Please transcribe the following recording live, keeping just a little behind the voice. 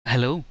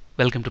Hello,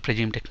 welcome to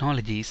Prajim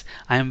Technologies.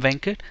 I am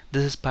Venkat.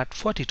 This is part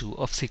 42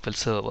 of SQL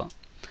Server.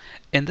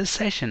 In this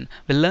session,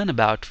 we'll learn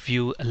about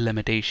view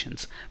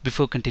limitations.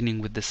 Before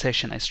continuing with this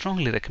session, I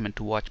strongly recommend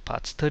to watch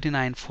parts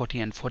 39, 40,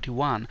 and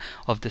 41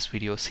 of this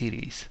video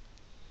series.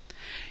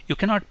 You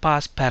cannot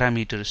pass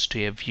parameters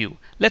to a view.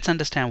 Let's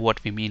understand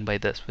what we mean by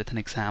this with an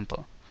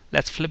example.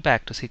 Let's flip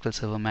back to SQL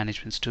Server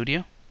Management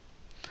Studio.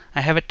 I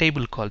have a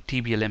table called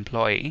TBL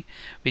employee,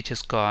 which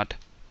has got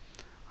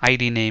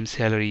ID name,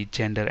 salary,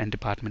 gender, and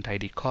department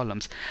ID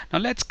columns. Now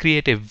let's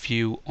create a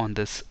view on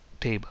this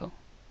table.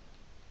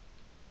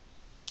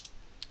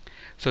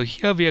 So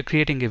here we are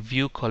creating a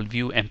view called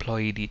view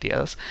employee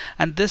details,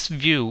 and this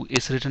view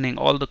is returning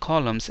all the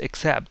columns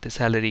except the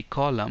salary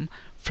column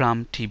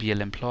from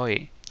TBL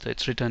employee. So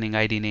it's returning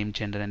ID name,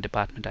 gender, and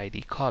department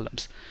ID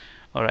columns.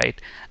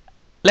 Alright,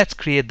 let's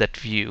create that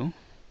view.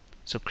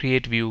 So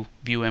create view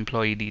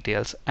employee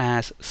details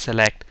as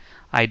select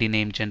ID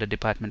name, gender,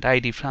 department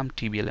ID from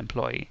TBL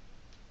employee.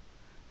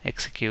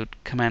 Execute,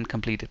 command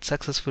completed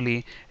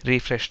successfully,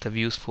 refresh the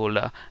views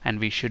folder, and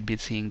we should be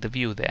seeing the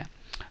view there.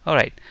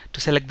 Alright,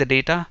 to select the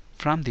data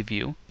from the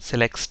view,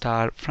 select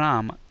star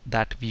from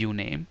that view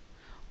name.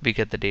 We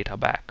get the data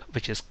back,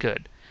 which is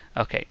good.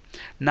 Okay,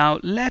 now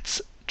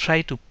let's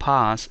try to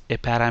pass a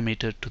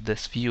parameter to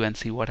this view and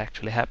see what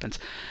actually happens.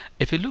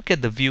 If you look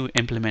at the view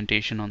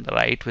implementation on the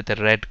right with a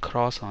red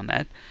cross on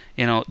it,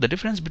 the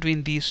difference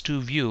between these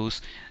two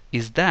views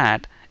is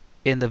that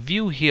in the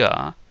view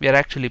here, we are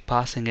actually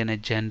passing in a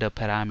gender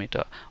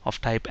parameter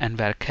of type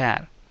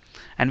var_char.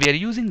 And we are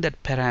using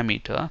that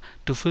parameter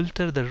to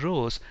filter the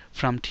rows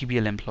from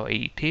TBL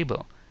employee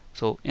table.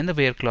 So in the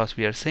where clause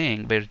we are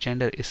saying where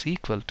gender is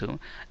equal to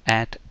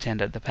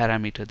 @gender, the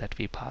parameter that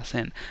we pass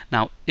in.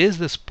 Now is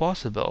this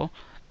possible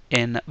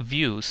in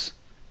views?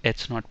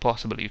 It's not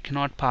possible. You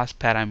cannot pass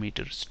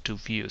parameters to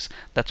views.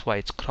 That's why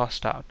it's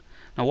crossed out.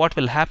 Now what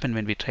will happen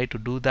when we try to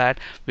do that?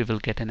 We will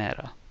get an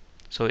error.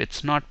 So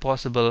it's not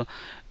possible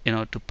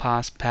to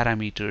pass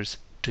parameters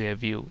to a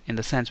view. In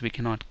the sense we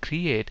cannot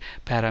create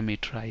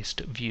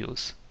parameterized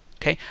views.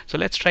 Okay, so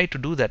let's try to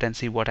do that and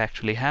see what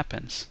actually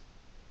happens.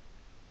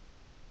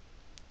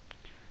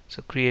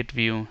 So create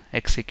view,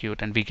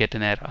 execute, and we get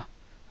an error.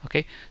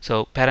 Okay,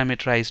 so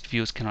parameterized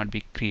views cannot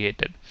be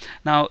created.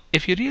 Now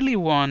if you really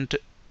want,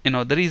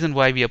 the reason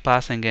why we are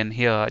passing in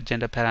here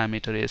gender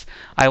parameter is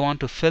I want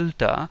to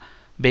filter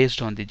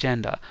based on the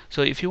gender.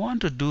 So if you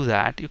want to do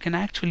that, you can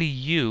actually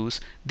use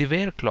the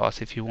where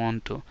clause if you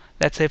want to.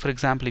 Let's say for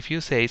example if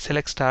you say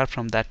select star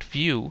from that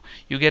view,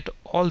 you get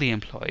all the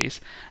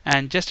employees,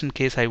 and just in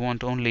case I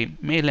want only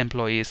male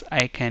employees,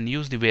 I can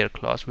use the where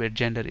clause where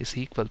gender is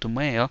equal to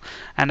male,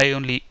 and I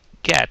only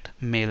get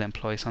male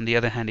employees. On the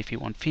other hand, if you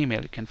want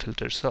female, you can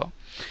filter so.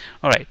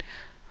 Alright,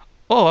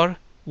 or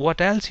what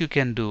else you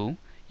can do,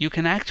 you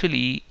can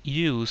actually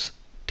use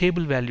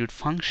table valued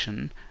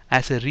function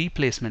as a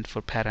replacement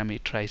for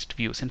parameterized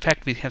views. In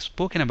fact, we have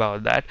spoken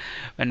about that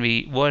when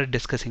we were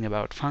discussing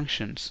about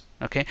functions.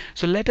 Okay,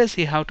 so let us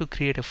see how to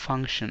create a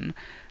function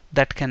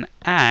that can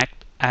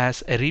act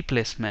as a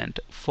replacement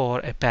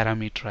for a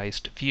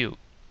parameterized view.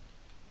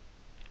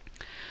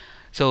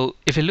 So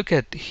if you look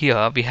at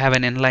here, we have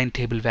an inline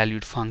table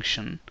valued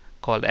function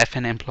called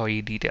fn employee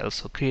details.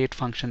 So create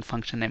function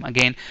name.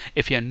 Again,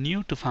 if you're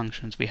new to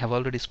functions, we have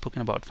already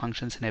spoken about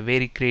functions in a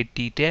very great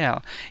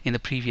detail in the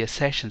previous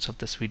sessions of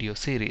this video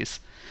series.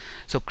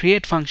 So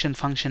create function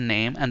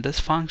name, and this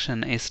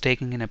function is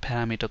taking in a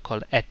parameter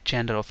called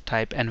 @gender of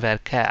type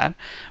var_char,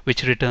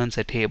 which returns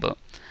a table.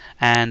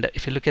 And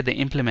if you look at the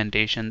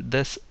implementation,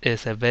 this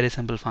is a very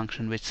simple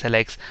function which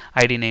selects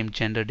ID name,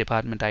 gender,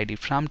 department ID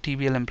from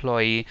TBL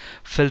employee,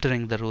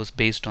 filtering the rows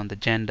based on the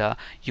gender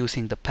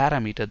using the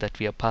parameter that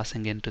we are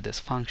passing into this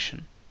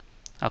function.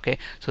 Okay,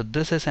 so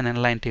this is an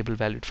inline table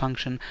valued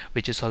function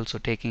which is also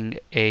taking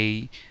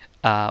a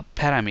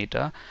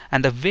parameter,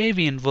 and the way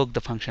we invoke the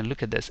function,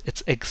 look at this,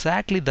 it's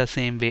exactly the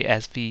same way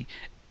as we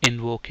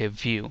invoke a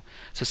view.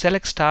 So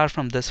select star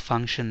from this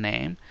function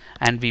name,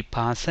 and we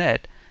pass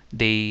it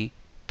the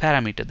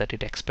parameter that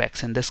it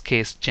expects, in this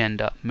case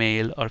gender,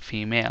 male or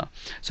female.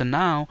 So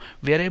now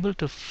we are able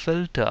to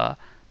filter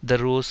the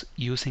rows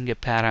using a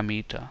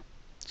parameter.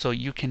 So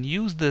you can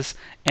use this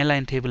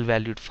inline table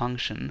valued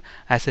function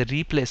as a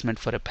replacement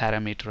for a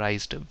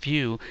parameterized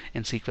view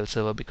in SQL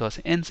Server, because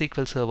in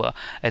SQL Server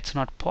it's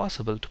not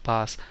possible to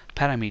pass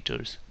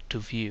parameters to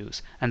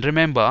views. And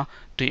remember,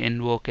 to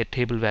invoke a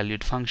table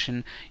valued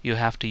function, you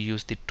have to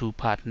use the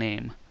two-part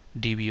name,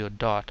 dbo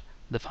dot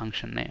the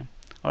function name.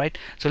 Alright,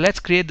 so let's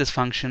create this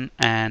function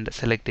and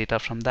select data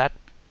from that.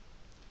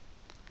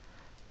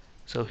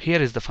 So here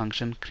is the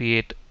function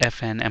create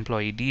fn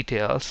employee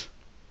details.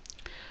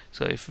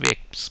 So if we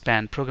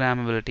expand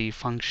programmability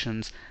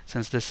functions,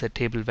 since this is a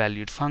table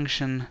valued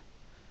function,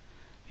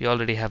 we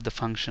already have the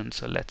function,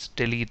 so let's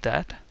delete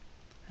that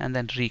and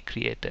then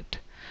recreate it.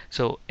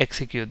 So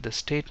execute the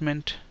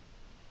statement.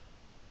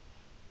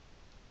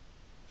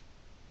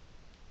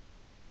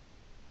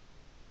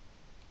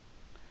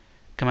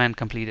 Command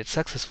completed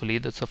successfully.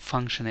 That's a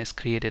function is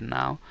created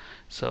now.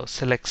 So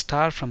select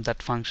star from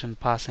that function,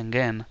 passing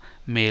in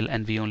mail,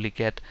 and we only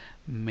get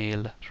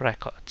mail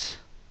records.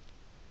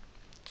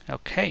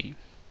 Okay,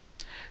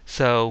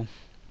 so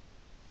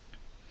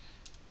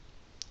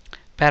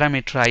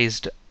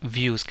parameterized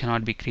views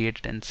cannot be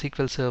created in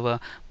SQL Server,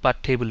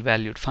 but table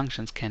valued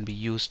functions can be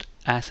used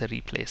as a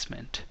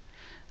replacement.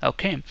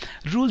 Okay,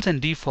 rules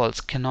and defaults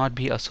cannot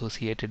be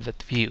associated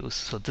with views.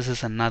 So this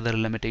is another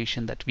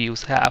limitation that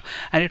views have,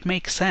 and it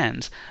makes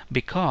sense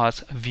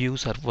because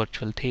views are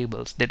virtual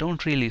tables. They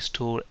don't really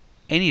store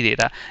any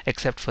data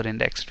except for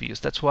indexed views.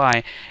 That's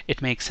why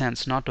it makes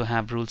sense not to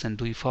have rules and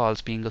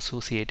defaults being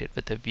associated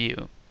with a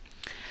view.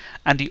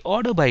 And the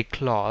order by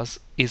clause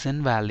is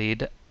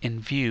invalid in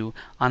view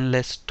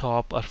unless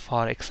top or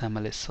for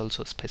XML is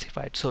also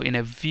specified. So in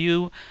a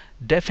view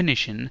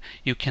definition,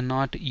 you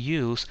cannot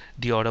use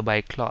the order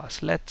by clause.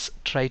 Let's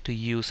try to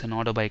use an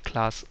order by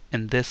clause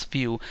in this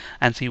view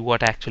and see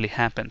what actually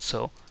happens.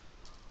 So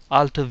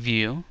alter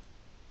view,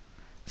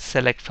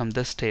 select from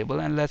this table,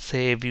 and let's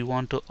say we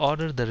want to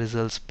order the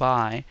results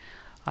by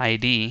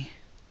ID,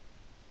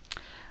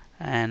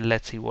 and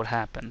let's see what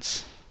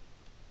happens.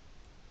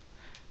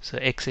 So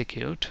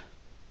execute.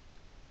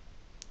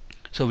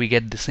 So we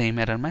get the same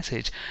error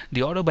message.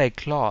 The order by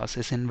clause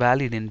is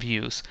invalid in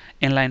views,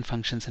 inline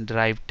functions and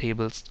derived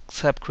tables,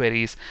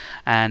 subqueries,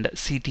 and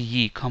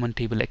CTE common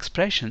table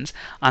expressions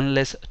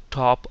unless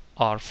top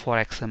or for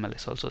XML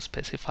is also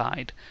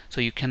specified.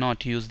 So you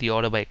cannot use the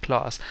order by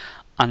clause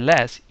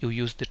unless you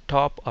use the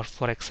top or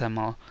for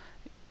XML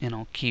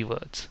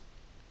keywords.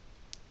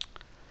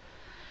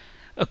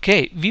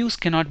 Okay, views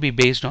cannot be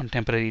based on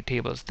temporary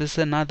tables. This is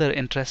another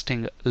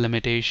interesting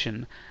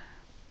limitation.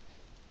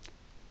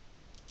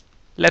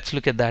 Let's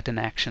look at that in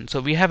action. So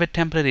we have a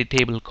temporary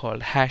table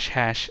called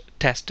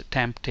 #test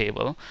temp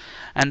table,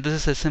 and this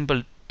is a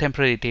simple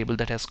temporary table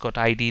that has got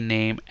ID,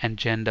 name, and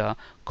gender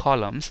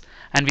columns,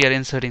 and we are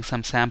inserting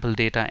some sample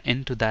data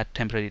into that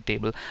temporary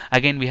table.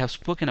 Again, we have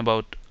spoken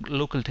about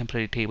local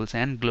temporary tables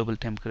and global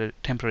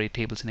temporary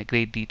tables in a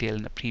great detail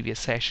in the previous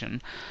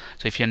session.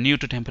 So if you're new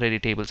to temporary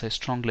tables, I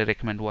strongly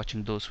recommend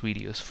watching those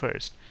videos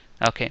first.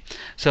 Okay,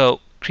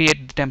 so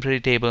create the temporary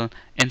table,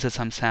 insert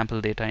some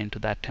sample data into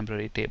that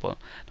temporary table.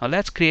 Now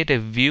let's create a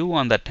view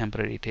on that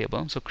temporary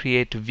table. So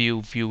create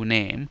view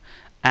name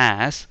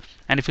as,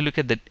 and if you look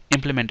at the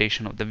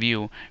implementation of the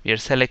view, we are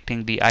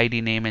selecting the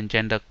ID, name, and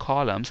gender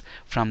columns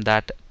from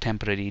that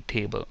temporary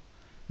table.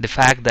 The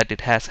fact that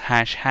it has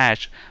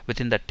 ##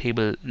 within that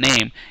table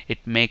name,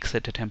 it makes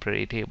it a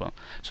temporary table.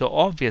 So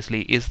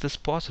obviously, is this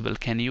possible?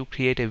 Can you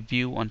create a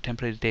view on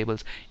temporary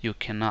tables? You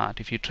cannot.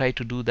 If you try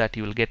to do that,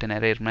 you will get an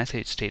error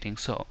message stating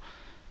so.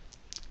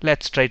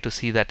 Let's try to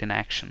see that in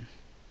action.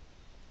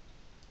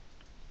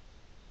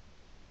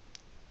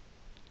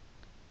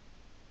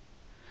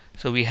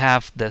 So we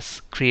have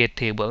this create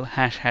table,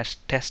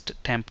 #test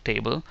temp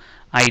table,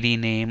 ID,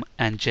 name,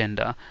 and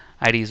gender.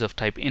 ID is of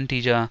type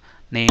integer,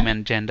 name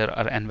and gender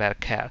are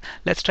envarchar.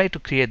 Let's try to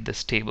create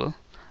this table.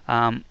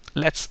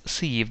 Let's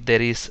see if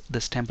there is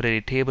this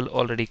temporary table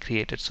already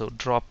created. So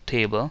drop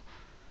table,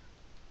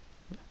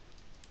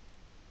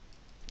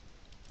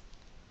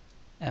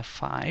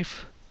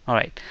 F5.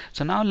 Alright,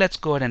 so now let's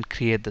go ahead and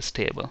create this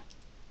table.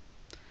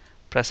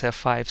 Press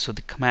F5, so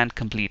the command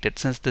completed.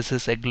 Since this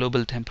is a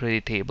global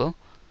temporary table,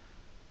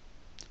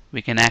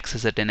 we can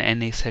access it in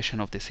any session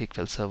of the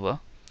SQL Server.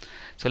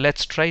 So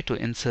let's try to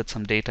insert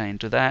some data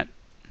into that.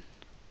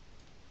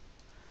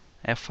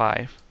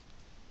 F5.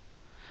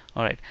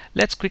 Alright,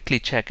 let's quickly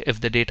check if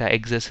the data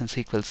exists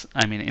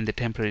in in the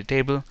temporary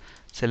table.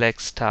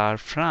 Select star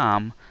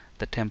from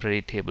the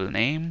temporary table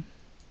name.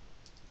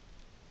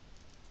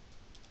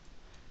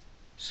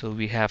 So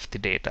we have the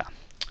data.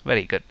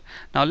 Very good.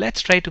 Now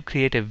let's try to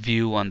create a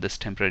view on this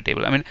temporary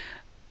table.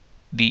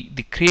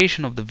 The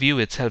creation of the view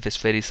itself is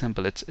very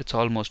simple. It's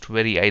almost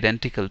very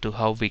identical to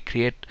how we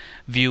create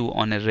view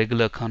on a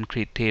regular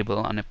concrete table,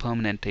 on a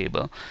permanent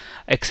table,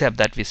 except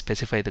that we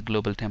specify the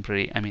global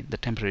temporary, the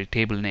temporary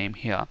table name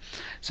here.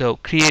 So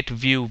create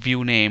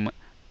view name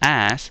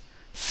as,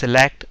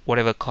 select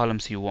whatever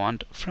columns you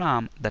want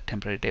from that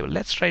temporary table.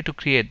 Let's try to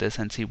create this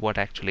and see what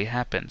actually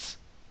happens.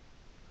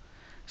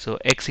 So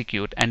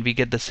execute, and we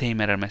get the same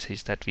error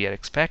message that we are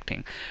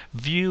expecting.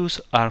 Views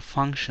or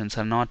functions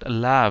are not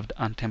allowed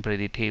on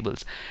temporary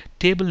tables.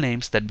 Table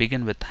names that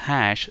begin with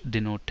 #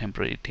 denote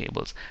temporary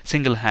tables.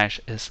 Single hash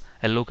is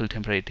a local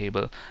temporary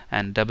table,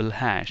 and double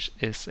hash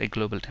is a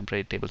global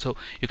temporary table. So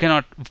you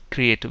cannot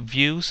create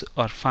views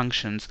or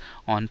functions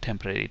on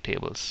temporary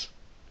tables.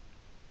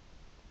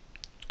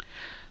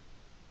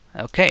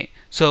 Okay,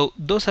 so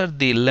those are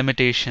the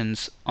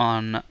limitations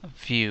on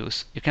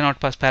views. You cannot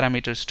pass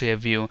parameters to a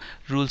view.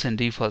 Rules and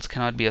defaults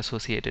cannot be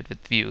associated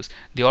with views.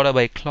 The order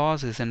by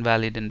clause is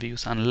invalid in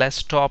views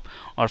unless top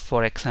or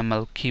for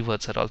XML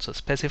keywords are also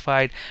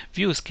specified.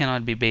 Views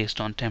cannot be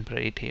based on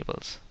temporary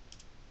tables.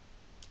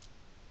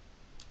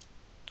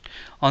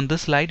 On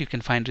this slide, you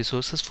can find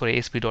resources for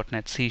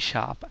ASP.NET C#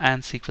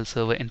 and SQL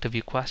Server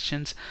interview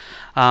questions.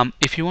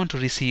 If you want to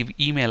receive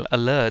email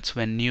alerts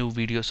when new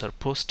videos are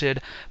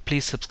posted,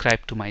 please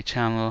subscribe to my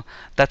channel.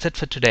 That's it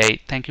for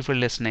today. Thank you for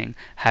listening.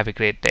 Have a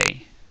great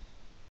day.